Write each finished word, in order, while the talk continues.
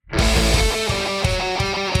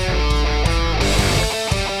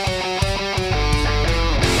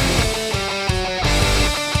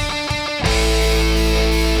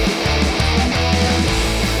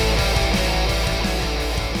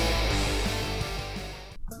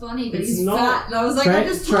Bunny, but It's he's not. fat. And I was like, Trey- I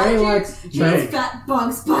just told Trey you, likes- he's Trey- fat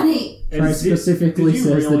Bugs Bunny. Trey specifically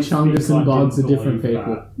says that Chungus and Bugs are different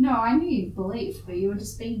people. No, I knew you believed, but you were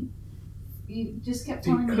just being... You just kept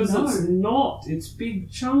telling me Because no. it's not. It's Big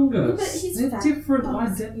Chungus. But he's they're fat different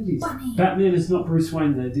Bugs identities. Bunny. Batman is not Bruce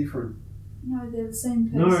Wayne. They're different. No, they're the same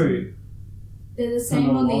person. No. They're the same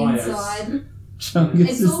on the Elias. inside. Chungus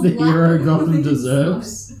It's is all the black hero on Gotham the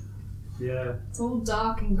deserves. inside. Yeah. It's all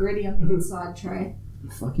dark and gritty on the inside, Trey.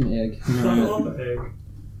 Fucking egg. I Right. love egg.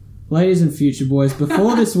 Ladies and future boys,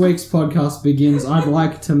 before this week's podcast begins, I'd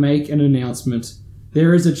like to make an announcement.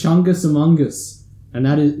 There is a Chungus among us, and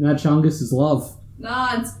that Chungus is love.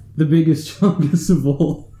 Nah, it's... The biggest Chungus of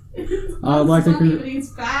all. I'd like to... Funny, but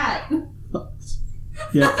he's fat.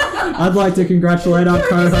 Yeah, I'd like to congratulate our He's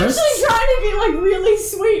co-host. actually trying to be like really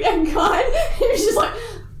sweet and kind. He was just like,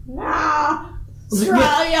 nah,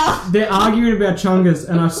 Australia. They're arguing about Chungus,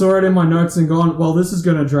 and I saw it in my notes and gone, well, this is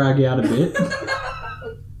going to drag out a bit.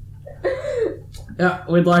 Yeah,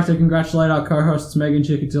 we'd like to congratulate our co-hosts Megan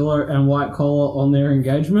Chikatilo and White Collar on their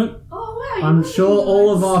engagement. Oh, wow. I'm sure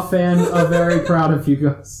all of our fans are very proud of you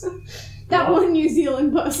guys. That one New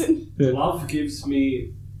Zealand person. Love gives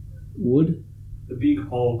me Wood? the big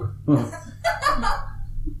hog. Oh.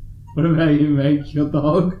 What about you, Meg? You got the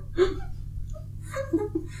hog?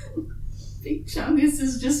 Big Chungus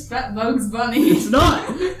is just fat Bugs Bunny. It's not!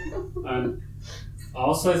 And I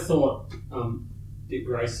also thought Dick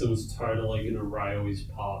Grayson was totally going to rail his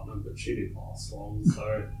partner, but she didn't last long,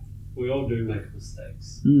 so we all do make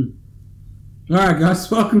mistakes. Alright guys,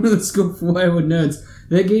 welcome to the School for Wayward Nerds.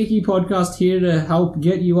 The geeky podcast here to help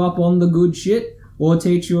get you up on the good shit, or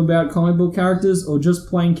teach you about comic book characters, or just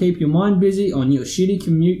plain keep your mind busy on your shitty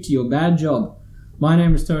commute to your bad job. My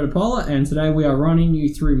name is Totopola, and today we are running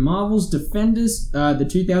you through Marvel's Defenders, the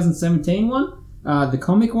 2017 one, the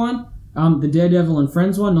comic one, the Daredevil and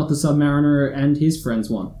Friends one, not the Submariner and his friends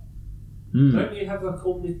one. Don't you have a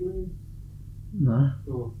cool nickname? No.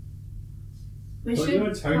 Oh. We Well, should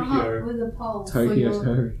you're come Tokyo. up with a poll for Tokyo your...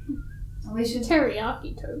 Toby. We should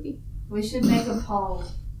Teriyaki Toby. make a poll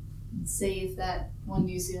and see if that one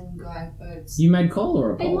New Zealand guy votes. You made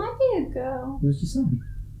Cola a It poll. might be a girl. It was just saying.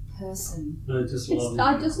 Person. No, just love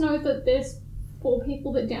I just know that there's 4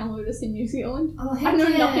 people that download us in New Zealand. Oh, I heck know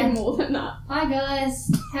yeah. nothing more than that. Hi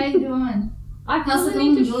guys, how you doing? How's it really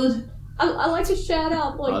need going? to Good. I like to shout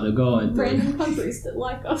out like Oh, the god. random countries that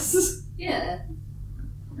like us. Yeah.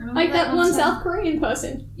 Remember Like that one time? South Korean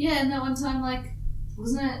person. Yeah, and that one time, like,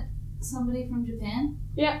 wasn't it somebody from Japan?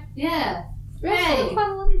 Yeah. Yeah. We actually Hey. have quite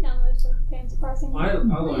a lot of downloads from Japan, surprisingly. I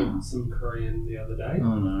learned some Korean the other day.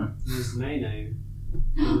 Oh no. It was Nene.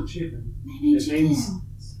 The chicken. Maybe It means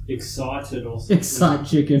excited or something. Excite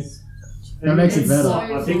chicken. That makes it It's better. so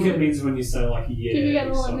I think it means when you say like yeah. Did you get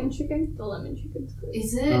the excited. lemon chicken? The lemon chicken's good.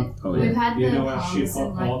 Is it? Oh, yeah. We've had You the know our shit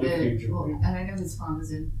parmesan, hot like barbecue the... joint. Well, I don't know if it's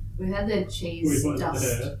parmesan. We've had the cheese We went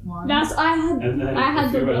dust there. one. That's I had And then I had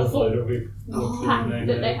a few the hours waffle later we walked pack through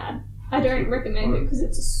that they had. I don't recommend it because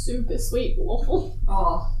it's a super sweet waffle.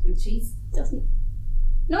 Oh, with cheese? Doesn't.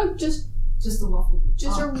 No, just Just the waffle.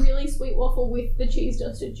 a really sweet waffle with the cheese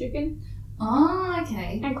dusted chicken Oh,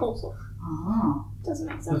 okay. and coleslaw. Oh. Doesn't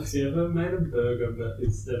make Have sense. you ever made a burger but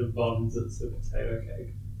instead of buns it's a potato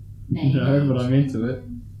cake? No, but I'm into it.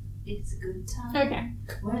 It's a good time. Okay,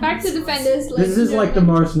 When back to it's Defenders. This ladies is and like the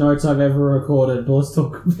gentlemen. most notes I've ever recorded, but let's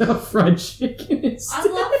talk about fried chicken I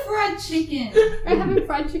instead. love fried chicken. We're having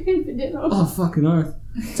fried chicken for dinner. Oh, fucking oath.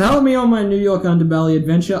 To help me on my New York underbelly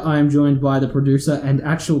adventure, I am joined by the producer and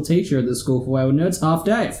actual teacher at the School for Wayward Nerds, Half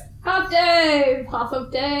Dave. Half Dave, half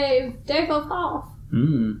of Dave, Dave of half.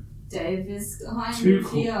 Dave is kind Too of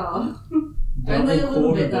cool. here. Only Double a little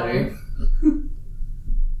quarter bit though. Dave.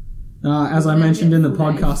 As I mentioned in the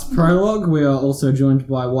podcast prologue, we are also joined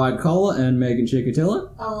by White Collar and Megan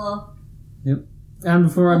Chikatilo. Oh, And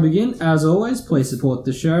before I begin, as always, please support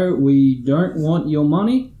the show. We don't want your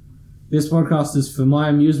money. This podcast is for my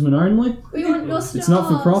amusement only. We want your stars. It's not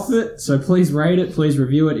for profit, so please rate it, please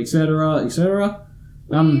review it, etc., etc.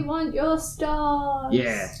 We want your stars.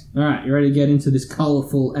 Yeah. Alright, you ready to get into this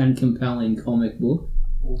colourful and compelling comic book?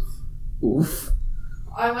 Oof. Oof.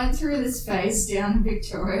 I went through this phase down in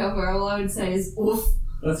Victoria where all I would say is oof.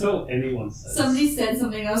 That's all anyone says. Somebody said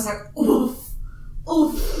something and I was like, oof.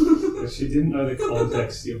 Oof. If she didn't know the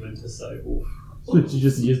context, you're meant to say oof. But you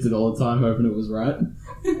just used it all the time, hoping it was right.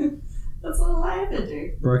 That's all I ever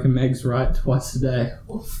do. Broken Meg's right twice a day.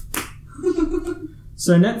 Oof.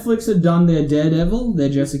 So Netflix had done their Daredevil, their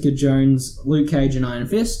Jessica Jones, Luke Cage and Iron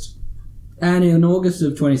Fist. And in August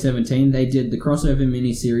of 2017, they did the crossover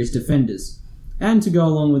miniseries Defenders. And to go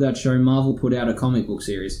along with that show, Marvel put out a comic book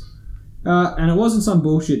series. And it wasn't some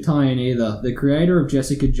bullshit tie-in either. The creator of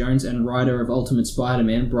Jessica Jones and writer of Ultimate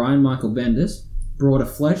Spider-Man, Brian Michael Bendis, brought a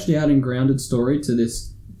fleshed-out and grounded story to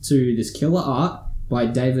this killer art by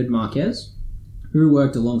David Marquez, who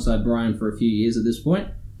worked alongside Brian for a few years at this point.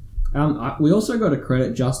 We also got to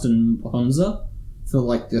credit Justin Honza for,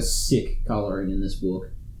 like, the sick colouring in this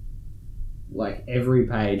book. Like, every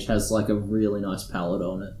page has, like, a really nice palette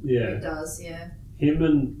on it. Yeah. It does, yeah. Him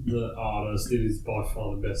and the artist, it is by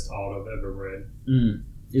far the best art I've ever read.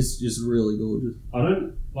 It's just really gorgeous. I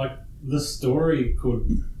don't, like, the story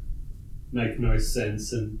could make no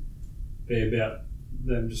sense and be about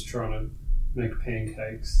them just trying to make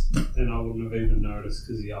pancakes, and I wouldn't have even noticed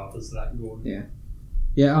because the art is that good. Yeah.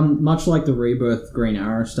 Yeah, much like the Rebirth Green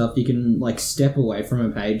Arrow stuff, you can, like, step away from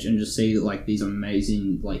a page and just see, like, these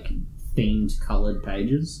amazing, like, themed coloured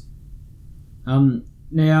pages.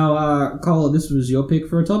 Now, Cola, this was your pick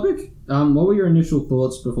for a topic. What were your initial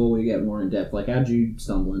thoughts before we get more in depth? Like, how'd you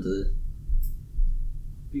stumble into this?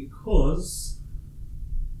 Because,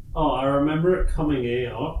 I remember it coming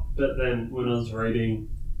out, but then when I was reading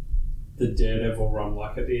the Daredevil run,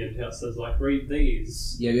 like at the end how it says, like, read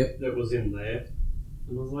these. Yep. That was in there.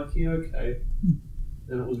 And I was like, yeah, okay.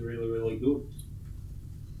 And it was really, really good.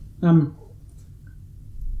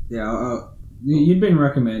 You'd been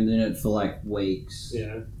recommending it for, like, weeks.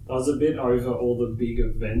 Yeah. I was a bit over all the big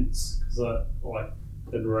events, because I, like,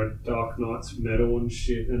 had read Dark Knight's Metal and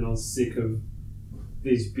shit, and I was sick of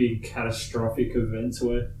these big catastrophic events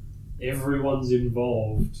where everyone's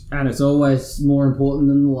involved. And it's always more important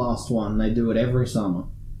than the last one. They do it every summer.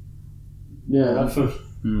 Often,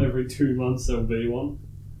 every 2 months there'll be one.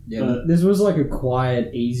 Yeah, but this was like a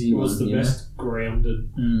quiet, easy one. It was the best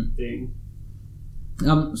grounded thing.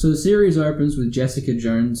 So the series opens with Jessica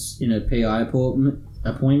Jones in a PI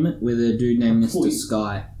appointment with a dude named Mr.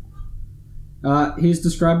 Sky. He's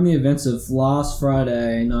describing the events of last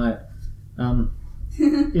Friday night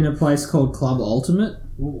in a place called Club Ultimate.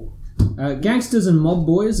 Gangsters and mob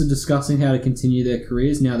boys are discussing how to continue their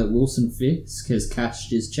careers now that Wilson Fisk has cashed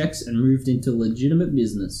his checks and moved into legitimate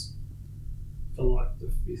business. For like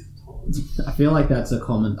the 5th time. I feel like that's a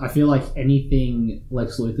common... I feel like anything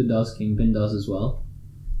Lex Luthor does, Kingpin does as well.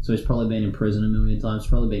 So he's probably been in prison a million times,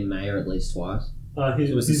 probably been mayor at least twice. He's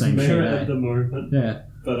the same mayor shit, at the moment. Yeah.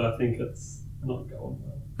 But I think it's not going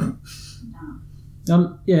well.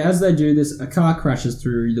 As they do this, a car crashes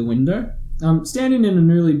through the window. Standing in a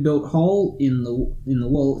newly built hole in the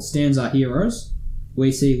wall stands our heroes.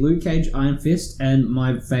 We see Luke Cage, Iron Fist, and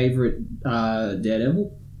my favourite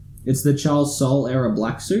Daredevil. It's the Charles Soule era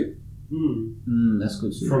black suit. That's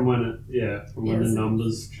good suit. From when the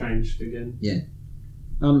numbers changed again. Yeah.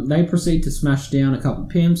 They proceed to smash down a couple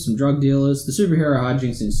pimps, some drug dealers. The superhero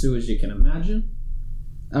hijinks ensue, as you can imagine.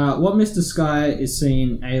 What Mr. Sky is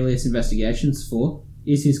seeing alias investigations for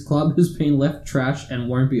is his club has been left trash and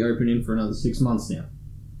won't be opening for another 6 months now.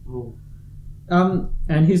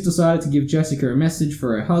 And he's decided to give Jessica a message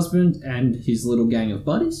for her husband and his little gang of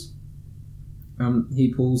buddies.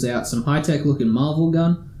 He pulls out some high-tech looking Marvel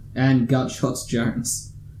gun and gunshots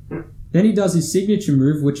Jones. Then he does his signature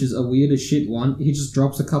move, which is a weird as shit one. He just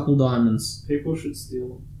drops a couple diamonds. People should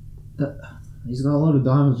steal them. He's got a lot of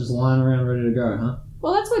diamonds just lying around ready to go, huh?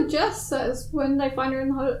 Well, that's what Jess says when they find her in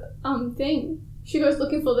the thing. She goes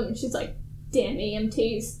looking for them and she's like, damn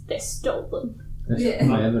EMTs, they stole them. That's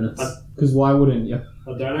my evidence. Because why wouldn't you?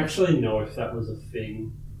 I don't actually know if that was a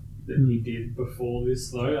thing that he did before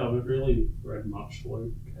this, though. I haven't really read much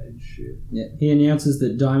Luke Cage shit. Yeah, he announces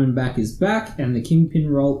that Diamondback is back and the Kingpin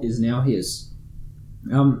role is now his.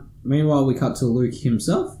 Meanwhile, we cut to Luke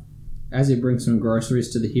himself as he brings some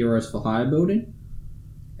groceries to the Heroes for Hire building,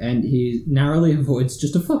 and he narrowly avoids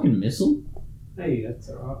just a fucking missile. Hey, that's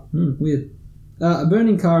alright. Weird. A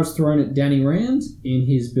burning car is thrown at Danny Rand in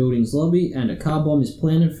his building's lobby, and a car bomb is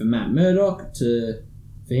planted for Matt Murdock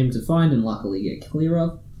for him to find and luckily get clear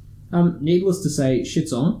of. Needless to say,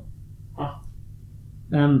 shit's on.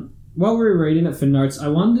 While we were reading it for notes, I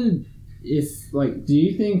wondered if, like, do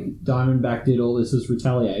you think Diamondback did all this as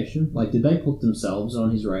retaliation? Like, did they put themselves on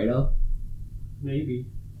his radar? Maybe.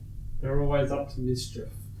 They're always up to mischief.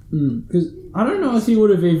 Because I don't know if he would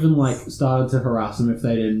have even, like, started to harass him if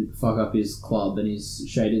they didn't fuck up his club and his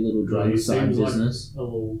shady little drug side business. Like a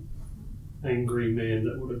little angry man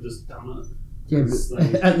that would have just done it. Yeah,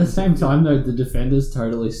 but at the same time, though, the Defenders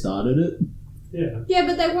totally started it. Yeah. Yeah,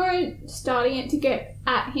 but they weren't starting it to get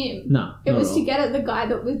at him. No. It was to get at the guy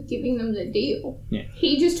that was giving them the deal. Yeah.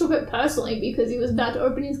 He just took it personally because he was about to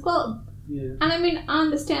open his club. Yeah. And I mean, I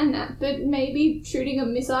understand that, but maybe shooting a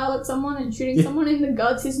missile at someone and shooting someone in the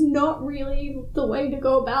guts is not really the way to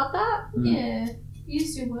go about that. Yeah.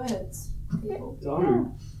 Use your words, people.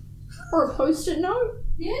 Don't. Or a post-it note.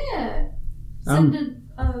 Yeah. Send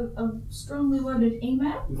a strongly worded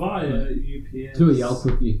email. Via UPS. Do a Yelp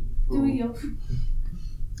review. Do a Yelp.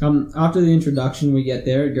 After the introduction, we get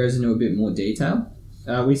there. It goes into a bit more detail.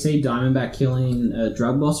 We see Diamondback killing a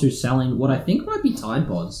drug boss who's selling what I think might be Tide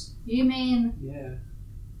Pods. You mean, Yeah.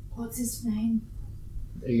 what's his name?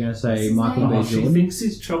 Are you going to say What's his Michael name? B. She Jordan? thinks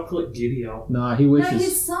he's chocolate giddy up. No, he No, wishes.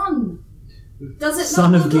 his son. Does it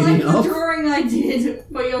Son not of look like Gideon. the drawing I did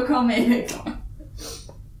for your comic?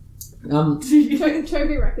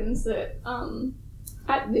 Toby reckons that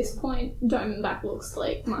at this point, Diamondback looks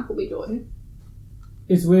like Michael B. Jordan.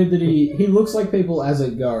 It's weird that he looks like people as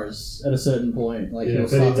it goes at a certain point. Like Yeah, he'll but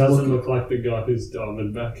he start doesn't looking- look like the guy who's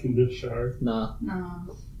Diamondback in the show. Nah.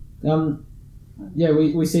 No. Yeah,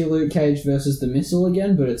 we see Luke Cage versus the Missile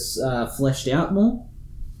again, but it's fleshed out more.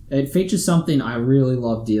 It features something I really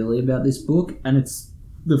love dearly about this book, and it's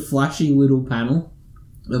the flashy little panel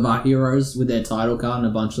of our heroes with their title card and a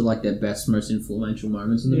bunch of like their best, most influential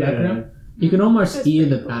moments in the background. You can almost That's hear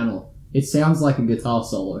pretty the cool. panel. It sounds like a guitar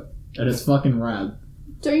solo, and it's fucking rad.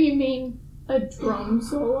 Do you mean a drum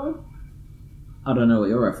solo? I don't know what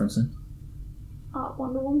you're referencing.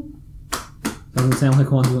 Wonder Woman? Doesn't sound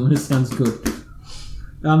like Wonder Woman. It sounds good.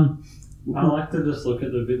 I like to just look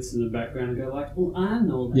at the bits in the background and go like, well, I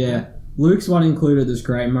know that. Yeah. Luke's one included this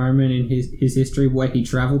great moment in his history where he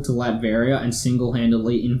travelled to Latveria and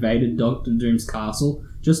single-handedly invaded Doctor Doom's castle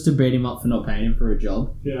just to beat him up for not paying him for a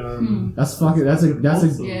job. Yeah. That's fucking. That's a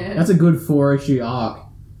Awesome. Yeah. that's a good 4-issue arc.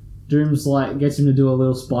 Doom's like gets him to do a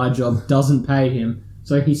little spy job, doesn't pay him,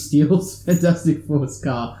 so he steals Fantastic Four's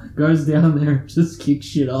car, goes down there and just kicks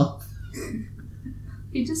shit up.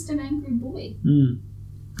 You're just an angry boy.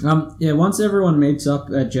 Yeah, once everyone meets up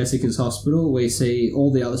at Jessica's hospital, we see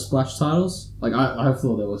all the other Splash titles. Like, I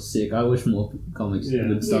thought that was sick. I wish more comics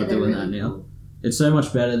would start they're doing really that now. cool. It's so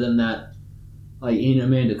much better than that. Like, in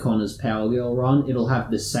Amanda Connor's Power Girl run, it'll have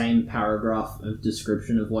the same paragraph of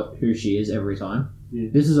description of who she is every time. Yeah.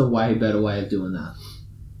 This is a way better way of doing that.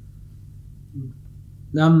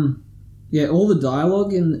 Yeah, all the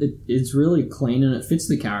dialogue it's really clean and it fits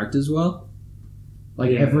the characters well.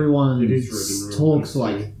 Like, Yeah, everyone it is written real talks good,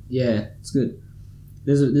 like, too. yeah, it's good.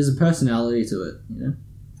 There's a personality to it, you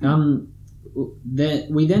know.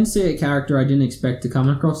 We then see a character I didn't expect to come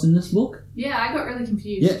across in this book. Yeah, I got really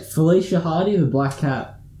confused. Yeah, Felicia Hardy, the Black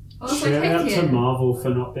Cat. I was Shout like, out heck to yeah. Marvel for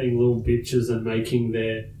not being little bitches and making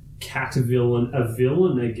their cat villain a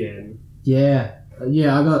villain again. Yeah, I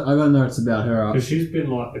got notes about her. Because she's been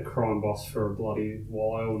like the crime boss for a bloody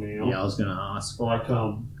while now. Yeah, I was gonna ask. Like,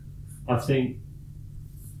 I think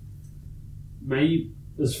maybe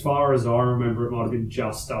as far as I remember, it might have been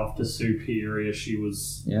just after Superior she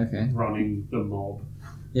was Yeah, okay. running the mob.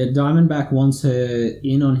 Yeah, Diamondback wants her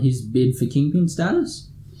in on his bid for Kingpin status.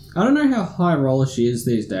 I don't know how high roller she is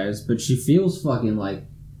these days, but she feels fucking like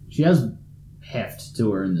she has heft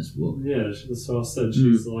to her in this book. Yeah, so I said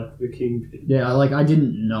she's like the kingpin. Yeah, I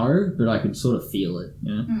didn't know, but I could sort of feel it.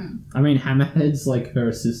 You know? I mean, Hammerhead's like her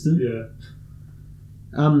assistant. Yeah.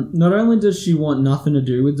 Not only does she want nothing to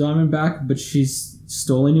do with Diamondback, but she's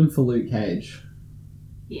stalling him for Luke Cage.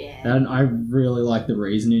 Yeah. And I really like the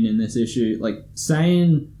reasoning in this issue. Like,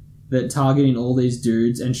 saying that targeting all these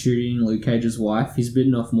dudes and shooting Luke Cage's wife, he's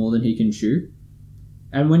bitten off more than he can chew.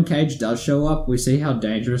 And when Cage does show up, we see how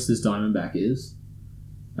dangerous this Diamondback is.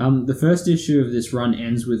 The first issue of this run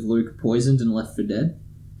ends with Luke poisoned and left for dead.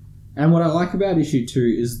 And what I like about issue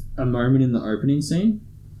 2 is a moment in the opening scene.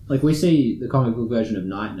 Like, we see the comic book version of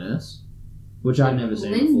Night Nurse, which I'd never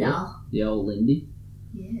seen before. Linda. The old Lindy.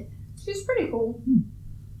 Yeah. She's pretty cool.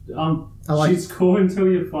 I like- She's cool until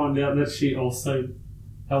you find out that she also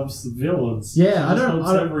helps the villains. Yeah, She helps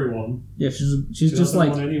I don't- everyone. Yeah, she's She just doesn't like...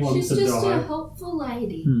 want anyone She's to just die. a helpful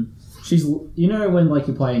lady. She's, you know, when like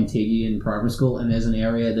you're playing Tiggy in primary school and there's an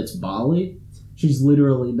area that's barley? She's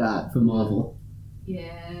literally that for Marvel.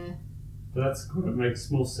 Yeah. That's good. It makes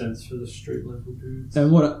more sense for the street level dudes.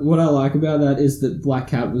 And what I like about that is that Black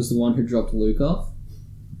Cat was the one who dropped Luke off.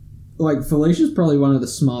 Like, Felicia's probably one of the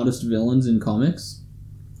smartest villains in comics.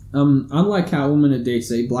 Unlike Catwoman at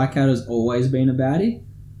DC, Black Cat has always been a baddie,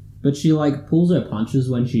 but she like pulls her punches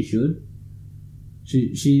when she should.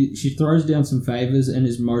 She throws down some favors and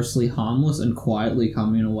is mostly harmless and quietly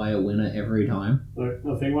coming away a winner every time. Like,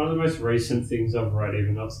 I think one of the most recent things I've read,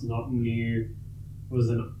 even though it's not new, was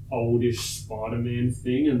an oldish Spider-Man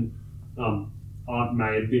thing, and Aunt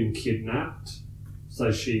May had been kidnapped,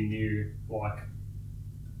 so she knew, like,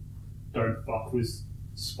 don't fuck with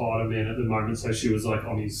Spider-Man at the moment, so she was, like,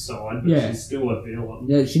 on his side, but Yeah. she's still a villain.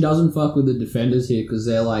 Yeah, she doesn't fuck with the Defenders here because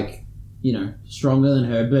they're like stronger than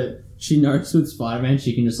her, but she knows with Spider-Man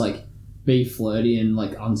she can just, like, be flirty and,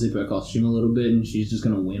 like, unzip her costume a little bit and she's just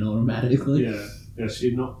going to win automatically. Yeah,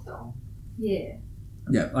 she's not dumb. Yeah.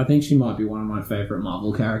 Yeah, I think she might be one of my favourite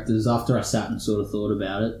Marvel characters after I sat and sort of thought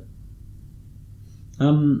about it.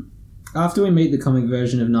 After we meet the comic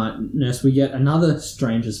version of Night Nurse, we get another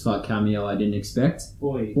strange as fuck cameo I didn't expect.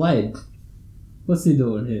 Boy, Blade. What's he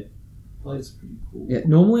doing here? Blade's pretty cool. Yeah,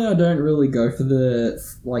 normally I don't really go for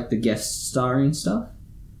the guest starring stuff,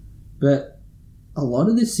 but a lot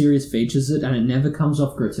of this series features it and it never comes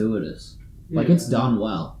off gratuitous. Like, it's done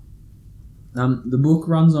well. The book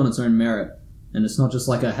runs on its own merit, and it's not just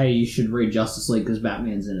like a, hey, you should read Justice League because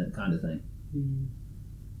Batman's in it kind of thing.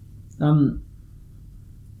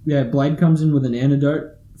 Yeah, Blade comes in with an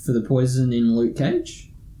antidote for the poison in Luke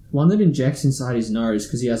Cage. One that injects inside his nose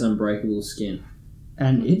because he has unbreakable skin.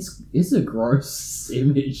 And it's a gross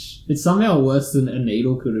image. It's somehow worse than a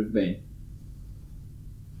needle could have been.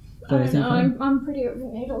 I don't know, I'm pretty over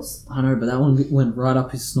needles. I know, but that one went right up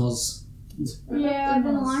his snoz. Yeah, I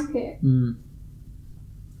didn't like it.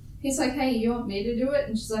 He's like, hey, you want me to do it?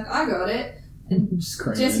 And she's like, I got it. And Just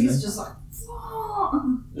crazy. Jessica's just like,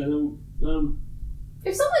 oh. And,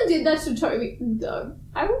 If someone did that to Toby, though,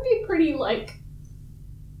 I would be pretty, like...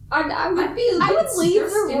 I would leave the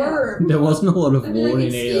stressed out. room. There wasn't a lot of I'd be like, warning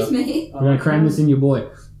excuse either. me. We're going to cram this in your boy.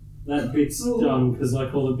 that bit's done because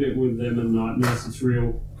like all the bit with them and Night Nurse, it's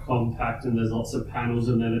real compact and there's lots of panels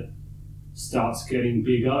and then it starts getting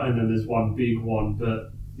bigger and then there's one big one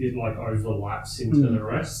but it like overlaps into the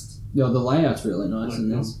rest. Yeah, the layout's really nice in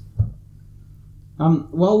this.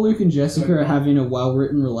 While Luke and Jessica are having a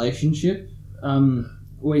well-written relationship,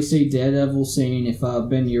 we see Daredevil seeing if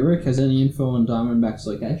Ben Urich has any info on Diamondback's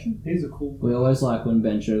location. He's a cool guy. We always like when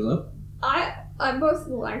Ben shows up. I both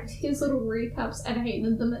liked his little recaps and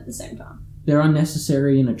hated them at the same time. They're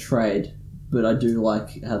unnecessary in a trade, but I do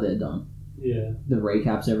like how they're done. Yeah. The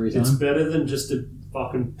recaps every time. It's better than just a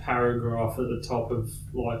fucking paragraph at the top of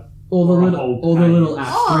like All the little page.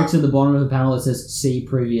 asterisks at the bottom of the panel that says "See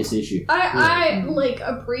previous issue." I like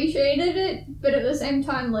appreciated it, but at the same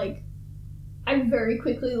time, like I very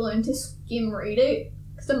quickly learned to skim read it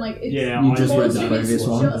because I'm like, it's You just read the previous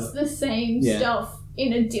one. just the same stuff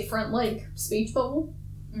in a different like speech bubble.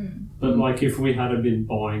 But like if we had been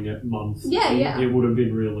buying it monthly, it would have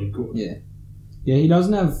been really good. Yeah. Yeah, he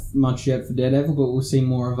doesn't have much yet for Daredevil, but we'll see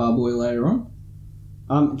more of our boy later on.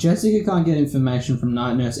 Jessica can't get information from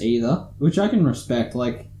Night Nurse either, which I can respect.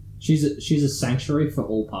 Like, she's a sanctuary for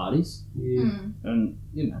all parties. Yeah. And,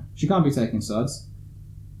 she can't be taking sides.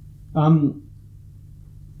 The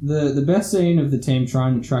best scene of the team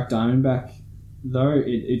trying to track Diamondback, though,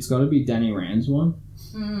 it's got to be Danny Rand's one.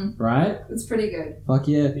 Right? It's pretty good. Fuck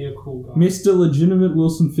yeah. Be a cool guy. Mr. Legitimate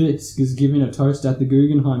Wilson Fisk is giving a toast at the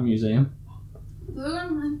Guggenheim Museum.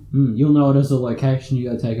 You'll know it as a location you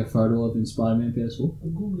gotta take a photo of in Spider-Man PS4.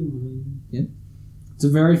 Yeah. It's a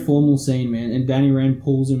very formal scene, man, and Danny Rand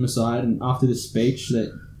pulls him aside and after the speech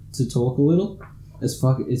to talk a little. It's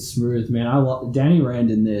smooth, man. Danny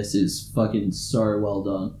Rand in this is fucking so well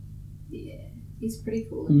done. Yeah. He's pretty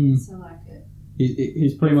cool in this. I like it.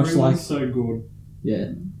 He's pretty much like... so good.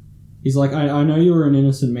 Yeah. He's like, I know you were an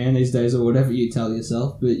innocent man these days or whatever you tell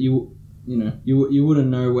yourself, but you wouldn't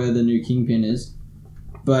know where the new Kingpin is.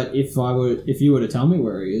 But if you were to tell me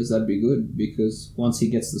where he is, that'd be good, because once he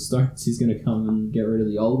gets the stones, he's going to come and get rid of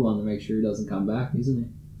the old one to make sure he doesn't come back, isn't he?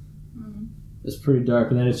 It's pretty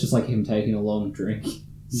dope, and then it's just like him taking a long drink.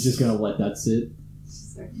 He's just going to let that sit.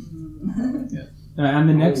 And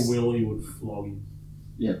the next... Willie would flog him.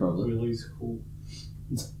 Yeah, probably. Willie's cool.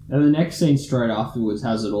 And the next scene straight afterwards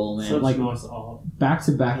has it all, man. Such like nice art. Back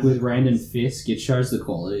to back with Rand and Fisk, it shows the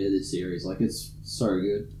quality of this series. Like, it's so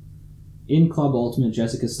good. In Club Ultimate,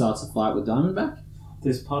 Jessica starts a fight with Diamondback.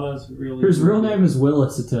 This part is really... Whose real name is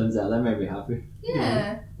Willis, it turns out. That made me happy.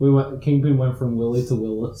 Yeah. Kingpin went from Willie to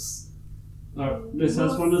Willis. This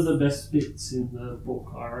has one of the best bits in the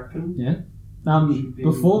book, I reckon. Yeah.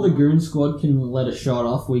 Before the Goon Squad can let a shot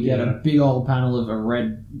off, we get a big old panel of a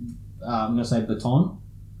red, I'm going to say baton,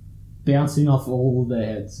 bouncing off all of their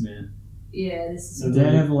heads, man. Yeah, this is...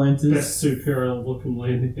 Daredevil enters. Best superhero looking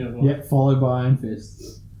landing ever. Yep, followed by Iron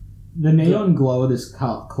Fist. The neon glow of this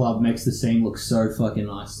club makes the scene look so fucking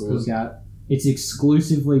nice to look at. It's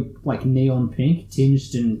exclusively like neon pink,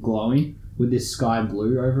 tinged and glowing, with this sky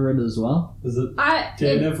blue over it as well. Is it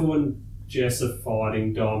Daredevil and Jess are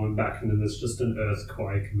fighting Diamondback, and then there's just an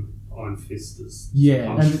earthquake, and Iron Fist is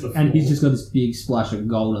and he's just got this big splash of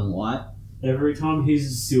golden light. Every time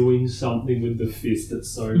he's doing something with the fist, it's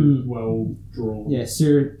so well drawn. Yeah,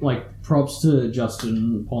 like, props to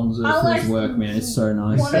Justin Ponzer for his work, man. It's so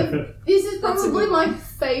nice. This is probably my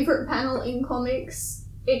favourite panel in comics,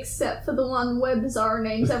 except for the one where Bizarro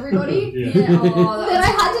names everybody. Yeah. Oh, Then I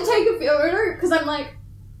had to take a photo, because I'm like,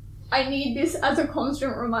 I need this as a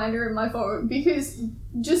constant reminder in my phone, because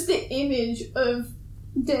just the image of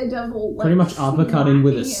Daredevil, like, pretty much uppercutting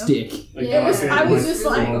with a him. stick. Yeah, I was just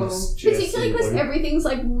like, Jesse particularly because Lee. everything's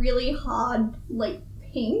like really hard, like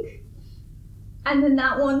pink, and then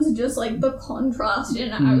that one's just like the contrast in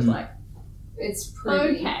it. I was like, it's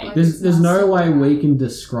pretty. Okay. Like, There's it's no not way so we bad. can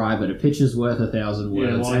describe it. A picture's worth 1,000 Yeah,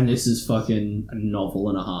 words, like- and this is fucking a novel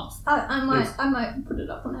and a half. I might put it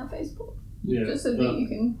up on our Facebook Yeah, just so that you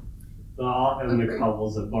can. the art and the Agreed.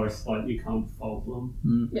 colours are both like you can't fault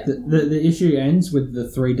them. Yeah. The issue ends with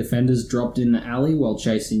the 3 defenders dropped in the alley while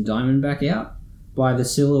chasing Diamondback out by the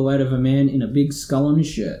silhouette of a man in a big skull on his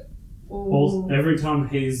shirt. Also, every time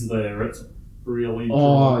he's there, it's really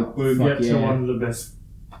Oh, dry. We'll fuck get to yeah. one of the best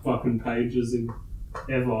fucking pages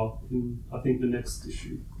ever in I think the next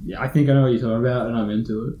issue. Yeah, I think I know what you're talking about, and I'm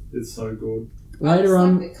into it. It's so good. Later It's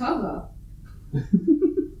on, like the cover.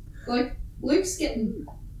 Like Luke's getting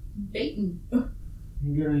beaten,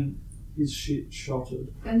 He's getting his shit shotted.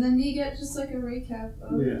 and then you get just like a recap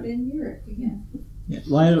of Yeah. Ben Urich again. yeah,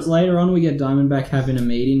 later on, we get Diamondback having a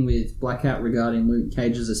meeting with Black Cat regarding Luke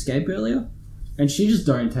Cage's escape earlier, and she just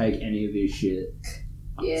don't take any of his shit.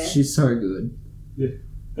 Yeah. She's so good.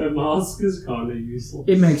 Her mask is kind of useless.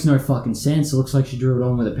 It makes no fucking sense. It looks like she drew it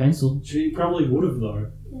on with a pencil. She probably would have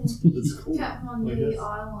though. It's cool. Tap on I the guess.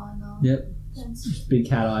 eyeliner. Yep. That's- Big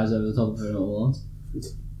cat eyes over the top of it all at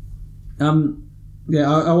once. Yeah,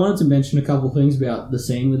 I wanted to mention a couple things about the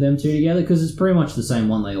scene with them two together, because it's pretty much the same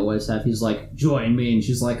one they always have. He's like, join me, and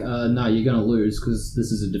she's like, no, you're gonna lose, because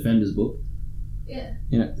this is a Defenders book. Yeah.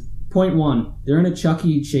 Point 1, they're in a Chuck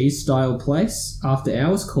E. Cheese style place after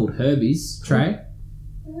hours called Herbie's. Trey,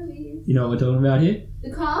 There he is. you know what we're talking about here?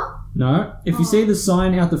 The car? No. If you see the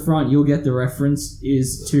sign out the front, you'll get the reference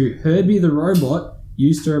is to Herbie the robot,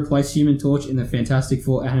 used to replace Human Torch in the Fantastic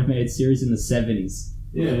Four animated series in the 70s.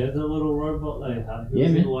 Yeah, the little robot they had. He Yeah,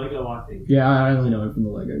 was man. in Lego, I think. Yeah, I only know him from the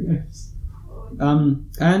Lego games.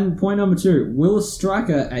 And point number 2, Willis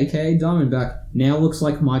Stryker, aka Diamondback, now looks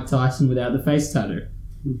like Mike Tyson without the face tattoo.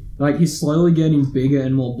 Like, he's slowly getting bigger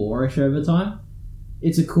and more boorish over time.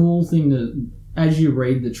 It's a cool thing to, as you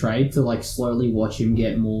read the trade, to like slowly watch him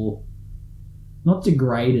get more, not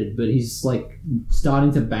degraded, but he's like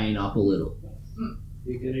starting to bane up a little.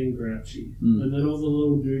 You're getting grouchy. Mm. And then all the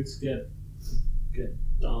little dudes get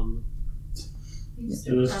done. He's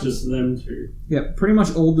And it's just them two. Yeah, pretty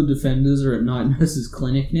much all the defenders are at Night Nurse's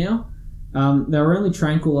clinic now. They were only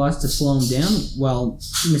tranquilized to slow him down while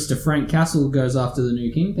Mr. Frank Castle goes after the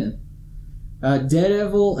new Kingpin.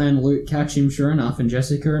 Daredevil and Luke catch him sure enough, and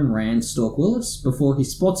Jessica and Rand stalk Willis before he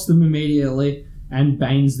spots them immediately and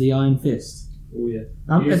banes the Iron Fist. Oh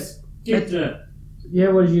yeah. Yes. Get that. Yeah,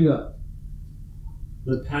 what did you got?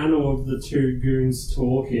 The panel of the two goons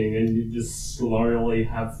talking, and you just slowly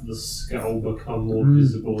have the skull become more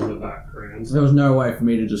visible in the background. There was no way for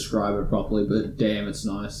me to describe it properly, but damn, it's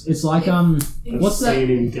nice. It's like, That's what's that? scene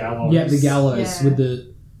in Gallows. Yeah, the gallows Yeah. with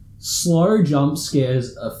the slow jump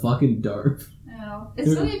scares are fucking dope. No. It's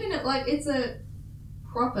not even like it's a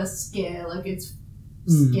proper scare. Like it's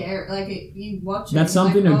Mm. scary. Like you watch it. That's you're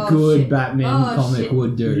something like, a good shit. Batman Oh, comic shit.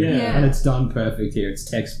 would do. Yeah. And it's done perfect here. It's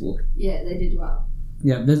textbook. Yeah, they did well.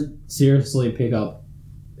 Yeah, there's seriously pick up.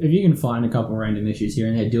 If you can find a couple random issues here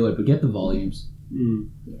and there, do it, but get the volumes. Mm.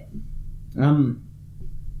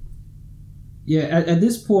 Yeah, at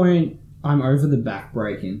this point, I'm over the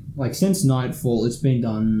backbreaking. Like, since Nightfall, it's been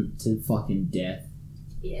done to fucking death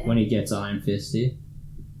Yeah. when he gets Iron Fist here.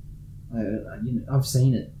 I've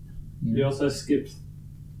seen it. You also skipped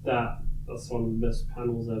that. That's one of the best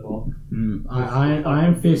panels ever.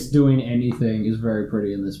 Iron Fist doing anything is very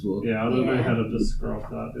pretty in this book. Yeah, I don't know Yeah. how to describe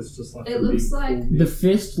that. It's just like It a looks big, like- cool The bit.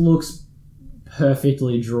 fist looks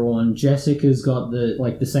perfectly drawn. Jessica's got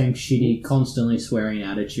the same shitty, constantly swearing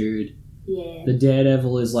attitude. Yeah. The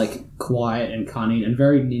Daredevil is like quiet and cunning and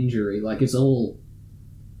very ninja-y. Like it's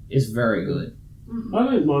very good. I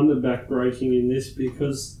don't mind the backbreaking in this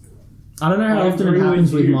because I don't know how I often it agree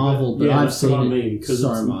happens with you, Marvel, but yeah, I've that's what I seen mean, it 'cause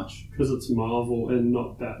so it's- much. because it's Marvel and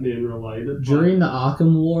not Batman related. During the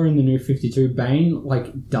Arkham War in the New 52, Bane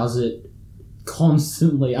like does it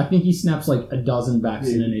constantly. I think he snaps like a dozen backs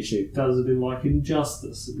in an issue. does it in like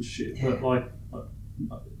Injustice and shit, but like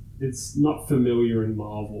it's not familiar in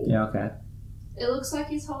Marvel. Yeah, okay. It looks like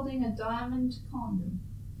he's holding a diamond condom.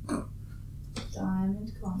 Diamond.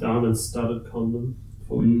 diamond condom. Diamond-studded condom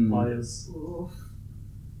for you players. Oof.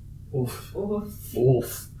 Oof. Oof.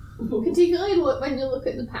 Oof. Particularly when you look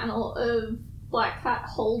at the panel of Black Cat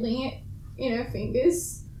holding it in her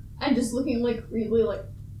fingers and just looking like really like,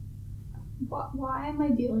 why am I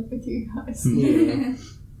dealing with you guys? Yeah.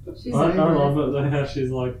 She's I over love it though how she's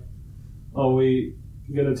like, "Are we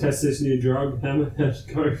gonna test this new drug?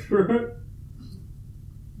 Hammerhead, go for it."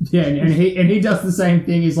 Yeah, and he does the same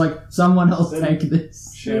thing. He's like, someone else Then take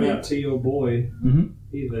this. Shout out to your boy. Mhm.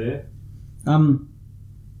 He there.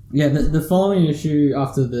 Yeah, the following issue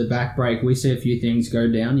after the back break, we see a few things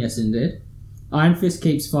go down. Yes, indeed. Iron Fist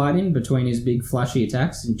keeps fighting between his big flashy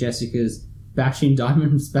attacks, and Jessica's bashing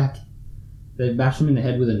Diamond's back. They bash him in the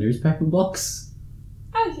head with a newspaper box.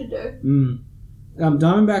 As you do.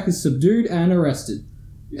 Diamondback is subdued and arrested.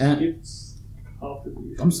 You skipped half of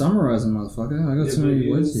the I'm summarising, motherfucker. I got so many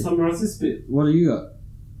words here. Summarise this bit. What do you got?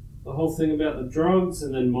 The whole thing about the drugs,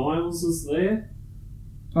 and then Miles is there.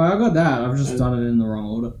 Oh, I got that. I've just done it in the wrong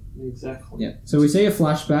order. Exactly. Yeah. So we see a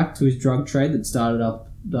flashback to his drug trade that started up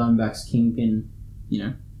Diamondback's kingpin,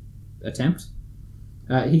 attempt.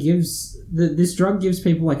 He gives this drug gives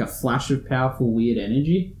people like a flash of powerful, weird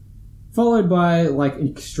energy, followed by like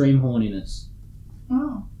extreme horniness.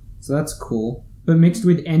 Oh. So that's cool. But mixed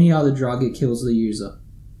with any other drug, it kills the user.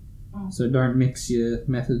 Oh. So don't mix your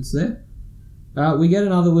methods there. We get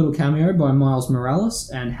another little cameo by Miles Morales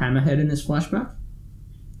and Hammerhead in this flashback.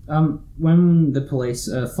 When the police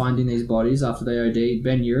are finding these bodies after they OD,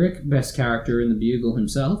 Ben Urich, best character in the Bugle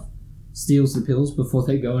himself, steals the pills before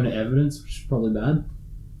they go into evidence, which is probably bad.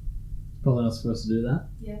 Probably not supposed to do that.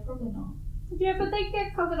 Yeah, probably not. Yeah, but they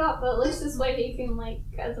get covered up, but at least this way he can like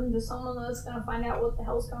get them to someone that's gonna find out what the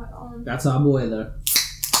hell's going on. That's our boy, though.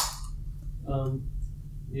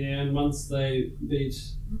 Yeah, and once they beat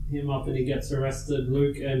him up and he gets arrested,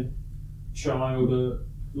 Luke and Child are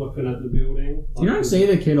looking at the building. You don't see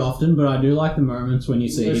the kid often, but I do like the moments when you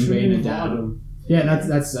see him being a dad. Him. Yeah,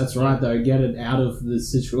 that's right though. Get it out of the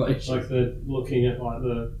situation. Like they're looking at like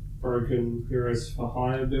the Broken Heroes for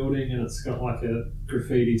Hire building, and it's got like a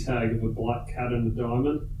graffiti tag of a black cat and a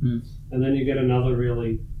diamond, and then you get another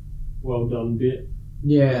really well done bit.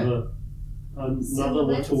 Yeah. Another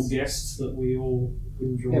little guest that we all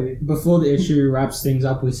enjoy. Yeah, before the issue wraps things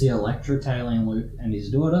up, we see Elektra tailing Luke and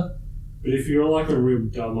his daughter. But if you're like a real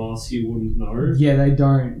dumbass, you wouldn't know. Yeah, they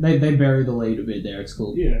don't. They bury the lead a bit there. It's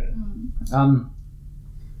cool. Yeah.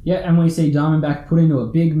 Yeah, and we see Diamondback put into a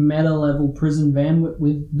big meta-level prison van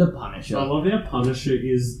with the Punisher. I love how Punisher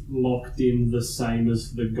is locked in the same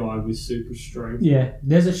as the guy with super strength. Yeah,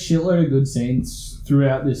 there's a shitload of good scenes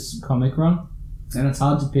throughout this comic run, and it's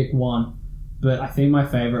hard to pick one, but I think my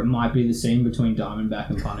favourite might be the scene between Diamondback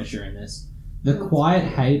and Punisher in this. The quiet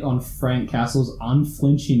hate on Frank Castle's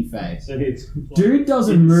unflinching face. And it's like, Dude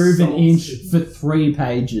doesn't move an inch insults for 3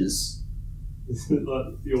 pages. like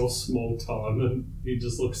your small time, and he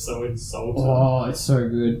just looks so insulted. Oh, it's so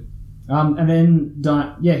good. And then,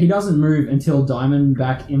 he doesn't move until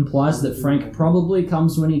Diamondback implies that Frank probably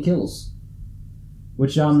comes when he kills.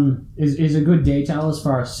 Which is a good detail as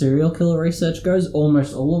far as serial killer research goes.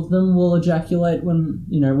 Almost all of them will ejaculate when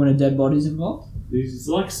a dead body's involved. He's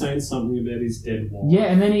like saying something about his dead wife. Yeah,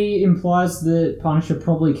 and then he implies that Punisher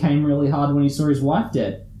probably came really hard when he saw his wife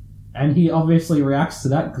dead. And he obviously reacts to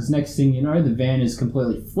that, because next thing you know, the van is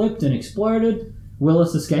completely flipped and exploded.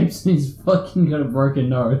 Willis escapes and he's fucking got a broken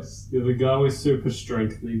nose. Yeah, the guy with super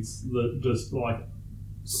strength needs the just like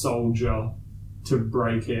soldier to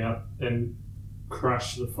break out and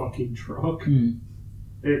crash the fucking truck.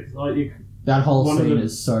 It's like that whole scene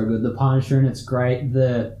is so good. The Punisher, and it's great.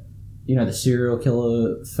 The serial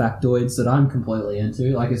killer factoids that I'm completely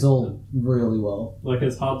into. Like, it's all really well. Like,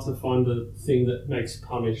 it's hard to find a thing that makes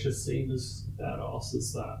Punisher seem as badass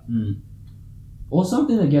as that. Or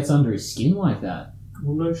something that gets under his skin like that.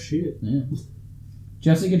 Well, no shit. Yeah.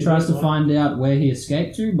 Jessica tries to find out where he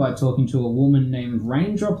escaped to by talking to a woman named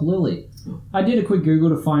Raindrop Lily. I did a quick Google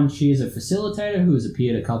to find she is a facilitator who has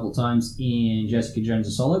appeared a couple times in Jessica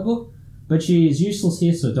Jones' solo book. But she is useless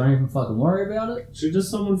here, so don't even fucking worry about it. She's just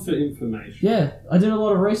someone for information. Yeah, I did a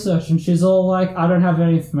lot of research, and she's all like, I don't have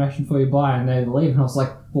any information for you, bye, and they leave, and I was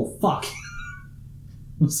like, well, fuck.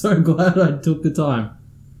 I'm so glad I took the time.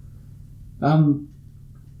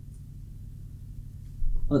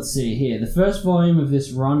 Let's see here. The first volume of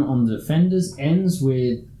this run on Defenders ends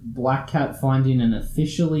with Black Cat finding an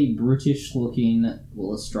officially British-looking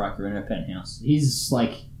Willis Stryker in her penthouse. He's,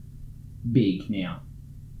 like, big now.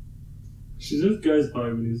 She just goes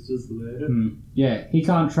home and he's just there. Yeah, he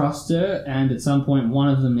can't trust her, and at some point one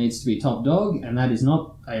of them needs to be top dog, and that is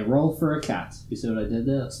not a role for a cat. You see what I did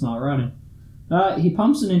there? That's smart writing. He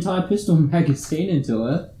pumps an entire pistol magazine into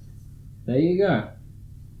her. There you go.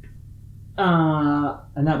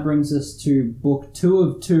 And that brings us to book 2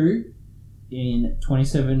 of 2 in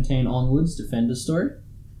 2017 onwards, Defender story.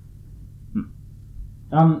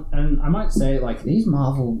 And I might say, like, these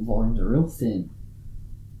Marvel volumes are real thin.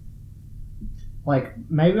 Like,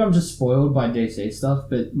 maybe I'm just spoiled by DC stuff,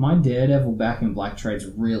 but my Daredevil Back in Black trades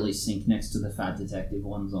really sink next to the Fat Detective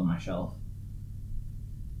ones on my shelf.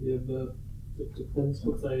 Yeah, but it depends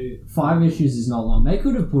what they... 5 issues is not long. They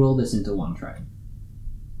could have put all this into one trade.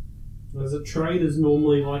 As a trade is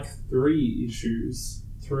normally like 3 issues,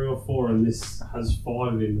 3 or 4, and this has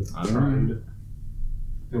 5 in the trade.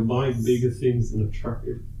 You're buying bigger things than a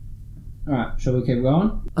trade. Alright, shall we keep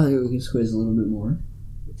going? I think we can squeeze a little bit more.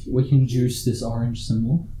 We can juice this orange some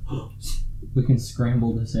more. We can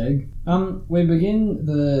scramble this egg. We begin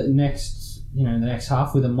the next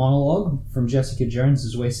half with a monologue from Jessica Jones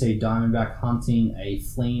as we see Diamondback hunting a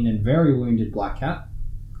fleeing and very wounded Black Cat.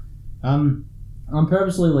 I'm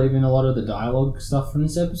purposely leaving a lot of the dialogue stuff from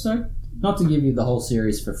this episode, not to give you the whole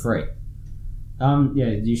series for free.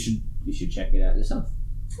 You should check it out yourself.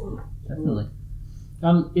 Definitely.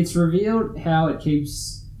 It's revealed how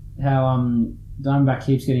Diamondback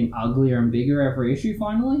keeps getting uglier and bigger every issue,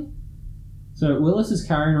 finally. So Willis is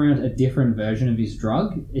carrying around a different version of his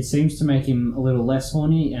drug. It seems to make him a little less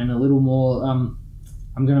horny and a little more, I'm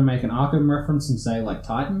going to make an Arkham reference and say, like,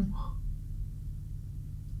 Titan.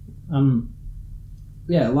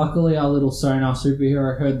 Luckily our little sonar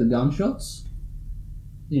superhero heard the gunshots.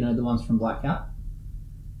 You know, the ones from Black Cat.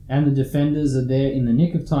 And the Defenders are there in the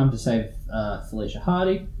nick of time to save Felicia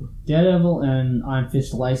Hardy. Daredevil and Iron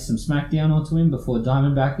Fist lace some smackdown onto him before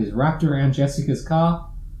Diamondback is wrapped around Jessica's car,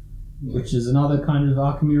 which is another kind of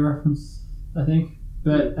Arkham reference, I think.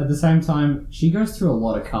 But at the same time, she goes through a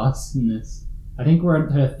lot of cars in this. I think we're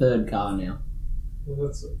at her 3rd car now. Well,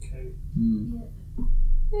 that's okay. Yeah.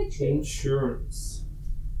 Insurance.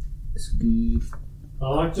 It's good. I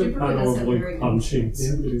like the She probably panel does of have Luke very good punching insurance.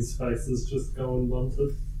 him, but his face is just going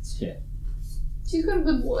bunted. Yeah. She's got a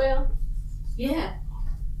good lawyer. Yeah.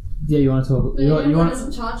 Yeah, you want to talk... You Everyone want,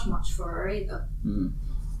 doesn't charge much for her either.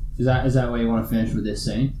 is that where you want to finish with this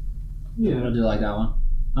scene? Yeah. I do like that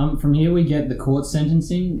one. From here we get the court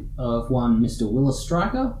sentencing of one Mr. Willis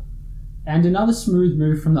Stryker, and another smooth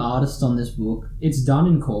move from the artist on this book. It's done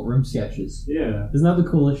in courtroom sketches. Yeah. Isn't that the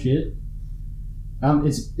coolest shit?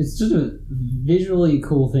 It's just a visually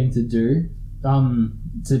cool thing to do,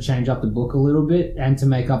 to change up the book a little bit and to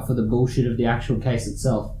make up for the bullshit of the actual case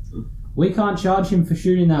itself. We can't charge him for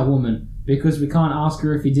shooting that woman because we can't ask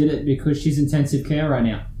her if he did it because she's intensive care right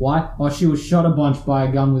now. Why? Oh, she was shot a bunch by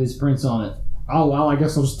a gun with his prints on it. Oh, well, I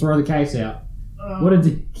guess I'll just throw the case out. What a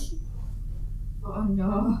dick. Oh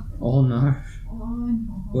no. Oh, no. Oh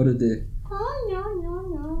no. What a dick. Oh,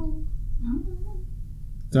 no.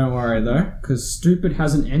 Don't worry, though, because Stupid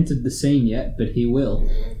hasn't entered the scene yet, but he will.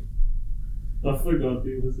 I forgot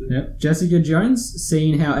he was in. Yep. Jessica Jones,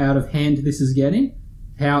 seeing how out of hand this is getting,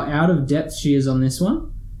 how out of depth she is on this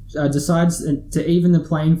one, decides to even the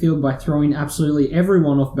playing field by throwing absolutely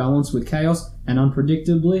everyone off balance with chaos and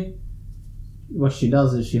unpredictably. What she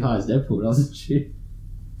does is she hires Deadpool, doesn't she?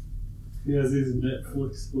 He has his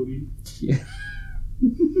Netflix hoodie. Yeah.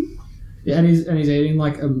 Yeah, and he's eating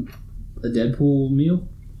like a Deadpool meal.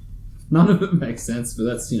 None of it makes sense, but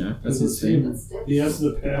that's that's his thing. That's different. He has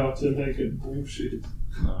the power to make it bullshit.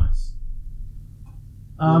 Nice.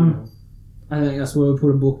 I think that's where we put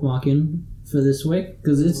a bookmark in for this week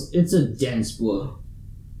because it's a dense book.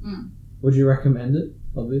 Would you recommend it?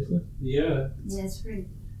 Obviously. Yeah. Yeah, it's pretty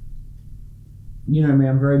good. You know me,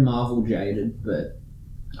 I'm very Marvel jaded, but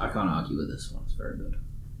I can't argue with this one. It's very good.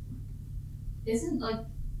 Isn't like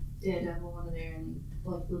Daredevil one of their only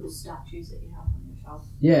like little statues that you have on your shelf?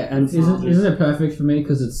 Yeah, and It's isn't it perfect for me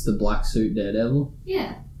because it's the black suit Daredevil?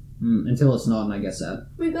 Yeah. Until it's not, and I get sad.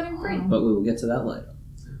 We got him free. But we will get to that later.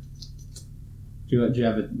 Do you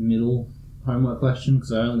have a middle homework question?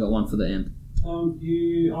 Because I only got one for the end.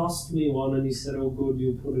 You asked me one and you said, "Oh, good,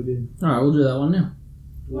 you'll put it in." All right, we'll do that one now.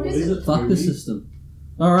 What is it? Fuck the system.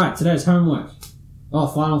 All right, today's homework. Oh,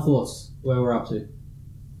 final thoughts. Where we're up to.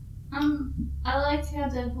 I like how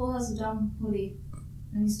Deadpool has a dumb hoodie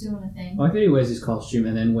and he's doing a thing. I like that he wears his costume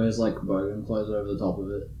and then wears like bogan clothes over the top of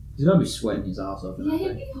it. He's gotta be sweating his ass off in Yeah, that he'd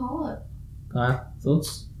thing. be hot. Alright,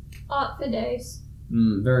 thoughts? Art for days.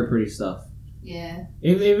 Very pretty stuff. Yeah.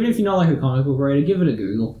 Even if you're not like a comic book reader, give it a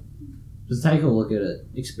Google. Just take a look at it,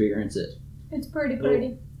 experience it. It's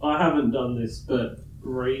pretty. I haven't done this, but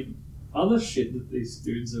read other shit that these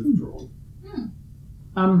dudes have drawn.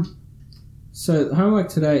 So homework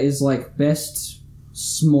today is like best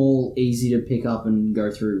small, easy to pick up and go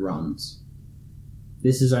through runs.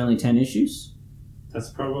 This is only 10 issues. That's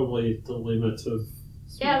probably the limit of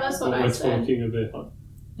Yeah, that's what what I we're said. talking about.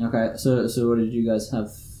 Okay, so what did you guys have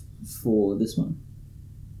for this one?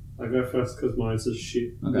 I go first because mine's a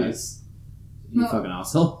shit. Okay. Yes. You No. fucking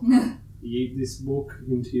asshole. Yeet this book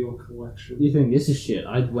into your collection. You think this is shit?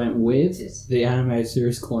 I went with Yes. the animated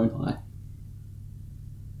series Clone High.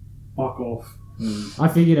 Fuck off. I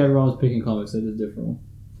figured everyone was picking comics, so I did a different one.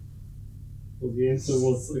 Well, the answer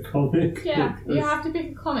was the comic. Yeah, you because- have to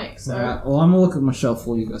pick a comic, so. Alright, well, I'm gonna look at my shelf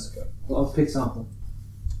while you guys go. Well, I'll pick something.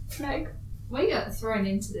 Meg. We got thrown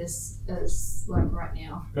into this as like right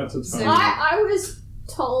now. Forgot to tell So- you. I was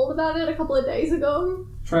told about it a couple of days ago,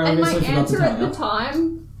 Trey and my obviously forgot to answer tell at the you.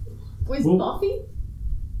 time was Well- Buffy.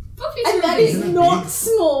 Buffy's And that really is Isn't it not big?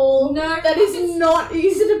 small. No, That is not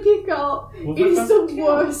easy to pick up. Well, It is that the doesn't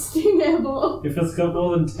count. worst thing ever. If it's got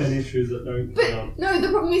more than 10 issues, it don't But count. no, the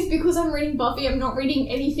problem is because I'm reading Buffy, I'm not reading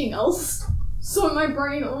anything else. So my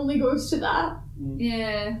brain only goes to that.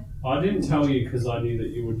 Yeah. I didn't tell you because I knew that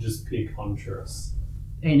you would just pick Huntress.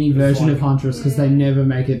 Any It's version like- of Huntress, because they Yeah. never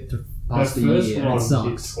make it past Their the first year. It run hit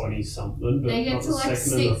sucks. 20 something, but They get not to the like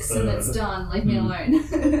second and the 6 and it's third. done. Leave me Mm. alone.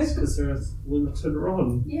 It's because they're a limited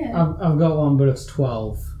run. Yeah. I've got one, but it's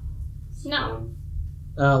 12. No.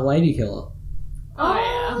 Lady Killer. Oh,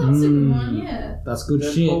 yeah. That's a good Mm. one, yeah. That's good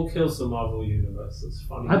Then shit. Paul kills the Marvel Universe. It's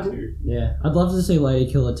funny I- too. Yeah, I'd love to see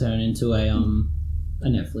Lady Killer turn into a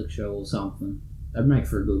Netflix show or something. That'd make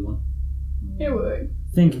for a good one. It would.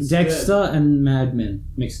 Think Instead- Dexter and Mad Men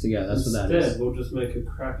mixed together. That's what that Instead, is. we'll just make a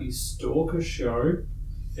crappy stalker show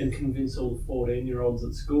and convince all the 14-year-olds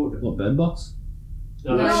it's good. What, Bird Box?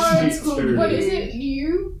 No, No, that's it's shit called- too. What is it?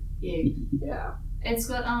 You? Yeah. Yeah. It's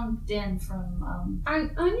got Dan from I knew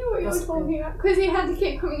what you were That's talking about. Because he had to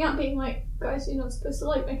keep coming out being like, guys, you're not supposed to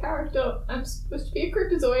like my character. I'm supposed to be a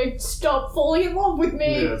cryptozoid. Stop falling in love with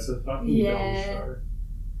me. Yeah, it's a fucking Yeah. dumb show.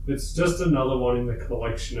 It's just another one in the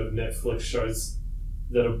collection of Netflix shows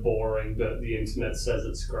that are boring, but the internet says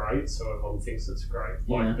it's great, so everyone thinks it's great.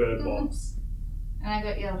 Like Yeah. Bird Box. and I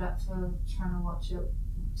got yelled at for trying to watch it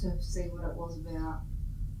to see what it was about.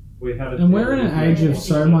 We had a And we're in an theory age that of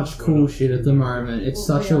so much cool shit at the moment. moment. It's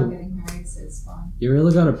Well, such we are a. getting married, so it's fine. You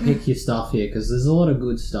really got to pick your stuff here because there's a lot of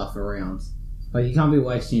good stuff around. Like you can't be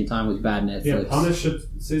wasting your time with bad Netflix. Yeah, Punisher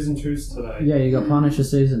season 2's today. Yeah, you got Punisher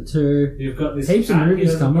season 2. You've got this Heaps of cat movies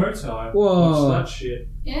here with a coming. bow tie. Whoa. Watch that shit.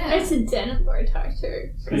 Yeah. It's a denim bow tie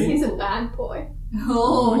too. Because he's a Ooh. bad boy.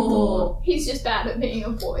 Oh. He's just bad at being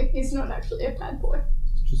a boy. He's not actually a bad boy.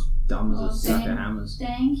 Just dumb as Oh, a sack dang. of hammers.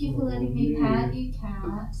 Thank you for letting me Oh, pat you,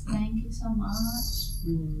 cat. Thank you so much.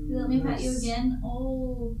 You let me pat you again.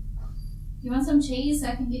 Oh. You want some cheese?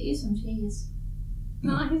 I can get you some cheese.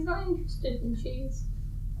 No, he's not interested in cheese.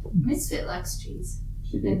 Misfit likes cheese.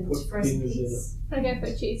 She did. And Put frozen fingers in peas. I gave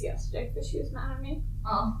her cheese yesterday because she was mad at me.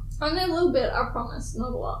 Oh. Only a little bit, I promise.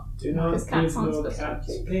 Not a lot. Do not Because give cats aren't your supposed to have cats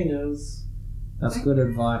cheese. fingers. That's good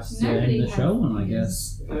advice to Nobody end the has show on, I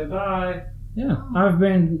fingers. guess. Okay, bye. Yeah, I've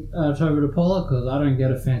been Toby to Paula because I don't get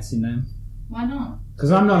a fancy name. Why not?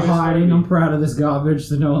 Because I'm not hiding, I'm proud of this garbage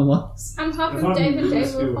that no one likes. I'm half If of I'm David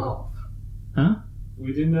honest, David you- Hoff.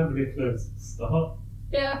 We didn't have nicknames and stuff.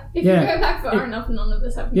 Yeah. If Yeah. you go back far If- enough, none of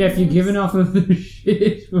us have Yeah, if you names. give enough of the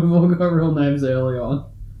shit, we've all got real names early on.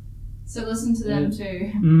 So listen to them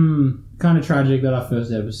too. Kind of tragic that our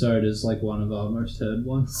first episode is like one of our most heard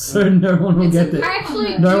ones, so no one will get the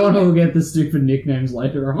Actually, no one will get the stupid nicknames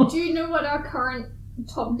later on. do you know what our current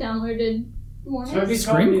top downloaded one Toby is?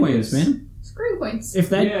 told me Scream Queens, this. man. Screen Queens. If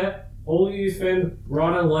they Yeah, all you fan,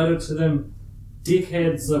 write a letter to them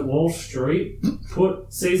dickheads at Wall Street,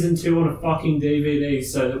 put season 2 on a fucking DVD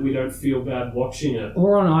so that we don't feel bad watching it.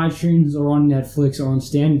 or on iTunes or on Netflix or on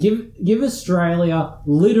Stan, give Australia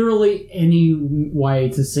literally any way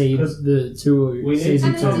to see Because the two We need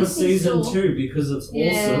season to And then cover two. Disney season Store. 2 because it's Yeah.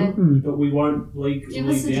 awesome, Hmm. but we won't legally Give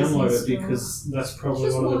us a download Disney it because that's probably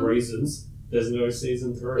Just one of the one. reasons there's no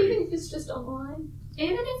season 3. Even if it's just online.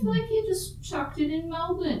 Even if like you just chucked it in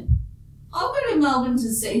Melbourne. I'll go to Melbourne to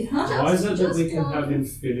see that. Why is it that Just we can one. have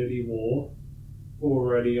Infinity War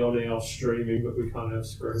already on our streaming, but we can't have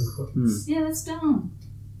Screen Queens? Yeah, that's dumb.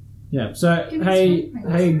 Yeah. So Give us hey,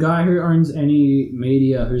 something. hey, guy who owns any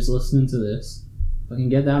media who's listening to this, I can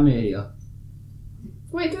get that media.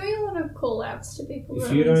 We're doing a lot of call outs to people If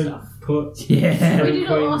who you own don't stuff. put Yeah. We Screen did it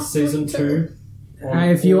Queens last season week 2 on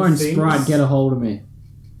Hey, if you all own things, Sprite, get a hold of me.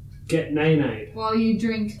 get Nene. While you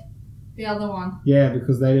drink the other one. Yeah,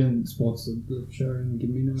 because they didn't sponsor the show and give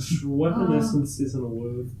me no. Weapon Essence isn't a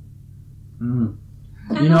word. Mm.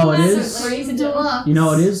 You know what it That's is? a reason to love. You know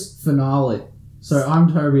what it is? Finale. So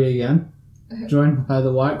I'm Toby again. joined by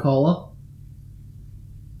the white collar.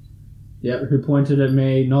 Yep, who pointed at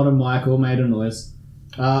me, not at Michael, made a noise.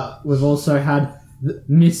 We've also had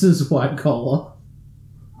Mrs. White Collar.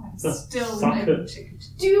 Still Suck making it. chicken.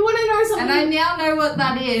 Do you want to know something? And I now know what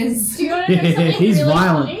that is. Do you want to know something He's really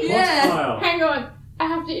violent. funny? Yeah. Wow. Hang on. I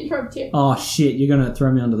have to interrupt you. Oh shit, you're gonna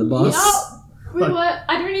throw me under the bus? Yup.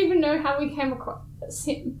 I don't even know how we came across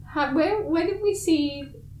him. Where did we see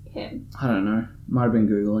him? I don't know. Might have been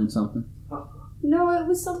Googling something. No, it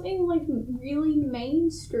was something like really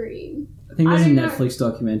mainstream. I think there's I a don't know. Netflix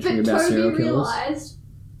documentary But about Toby serial killers. realised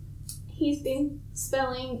he's been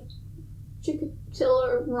spelling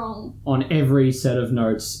Chikatilla wrong. On every set of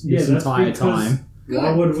notes this Yeah, that's entire because- time.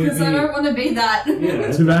 Why would we Because I be? don't want to be that.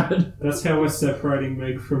 Yeah, Too bad. that's how we're separating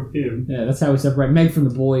Meg from him. Yeah, that's how we separate Meg from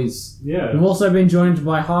the boys. Yeah. We've also been joined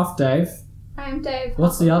by Half Dave. I'm Dave.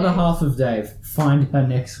 What's the other Dave. half of Dave? Find her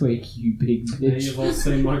next week, you big Now bitch. you've all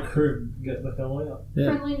seen my crib. Get the hell out.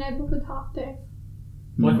 Yeah. Friendly neighborhood half Dave.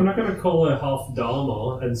 Like, we're not going to call her half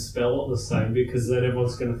Dharma and spell it the same because then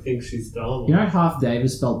everyone's going to think she's Dharma. You know Half Dave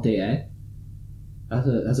is spelled D-A?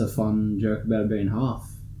 That's a fun joke about it being half.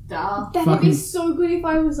 Duh. That'd Fucking- be so good if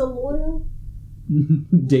I was a lawyer.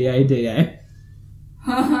 D-A-D-A.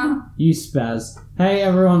 You spaz. Hey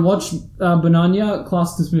everyone, watch Bananya,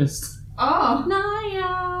 class dismissed. Oh.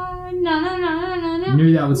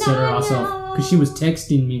 Knew that would set her ass off. Because she was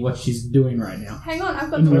texting me what she's doing right now. Hang on, I've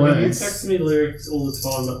got In the I mean, you words. text me lyrics all the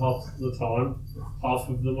time, but half the time, half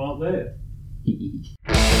of them aren't there.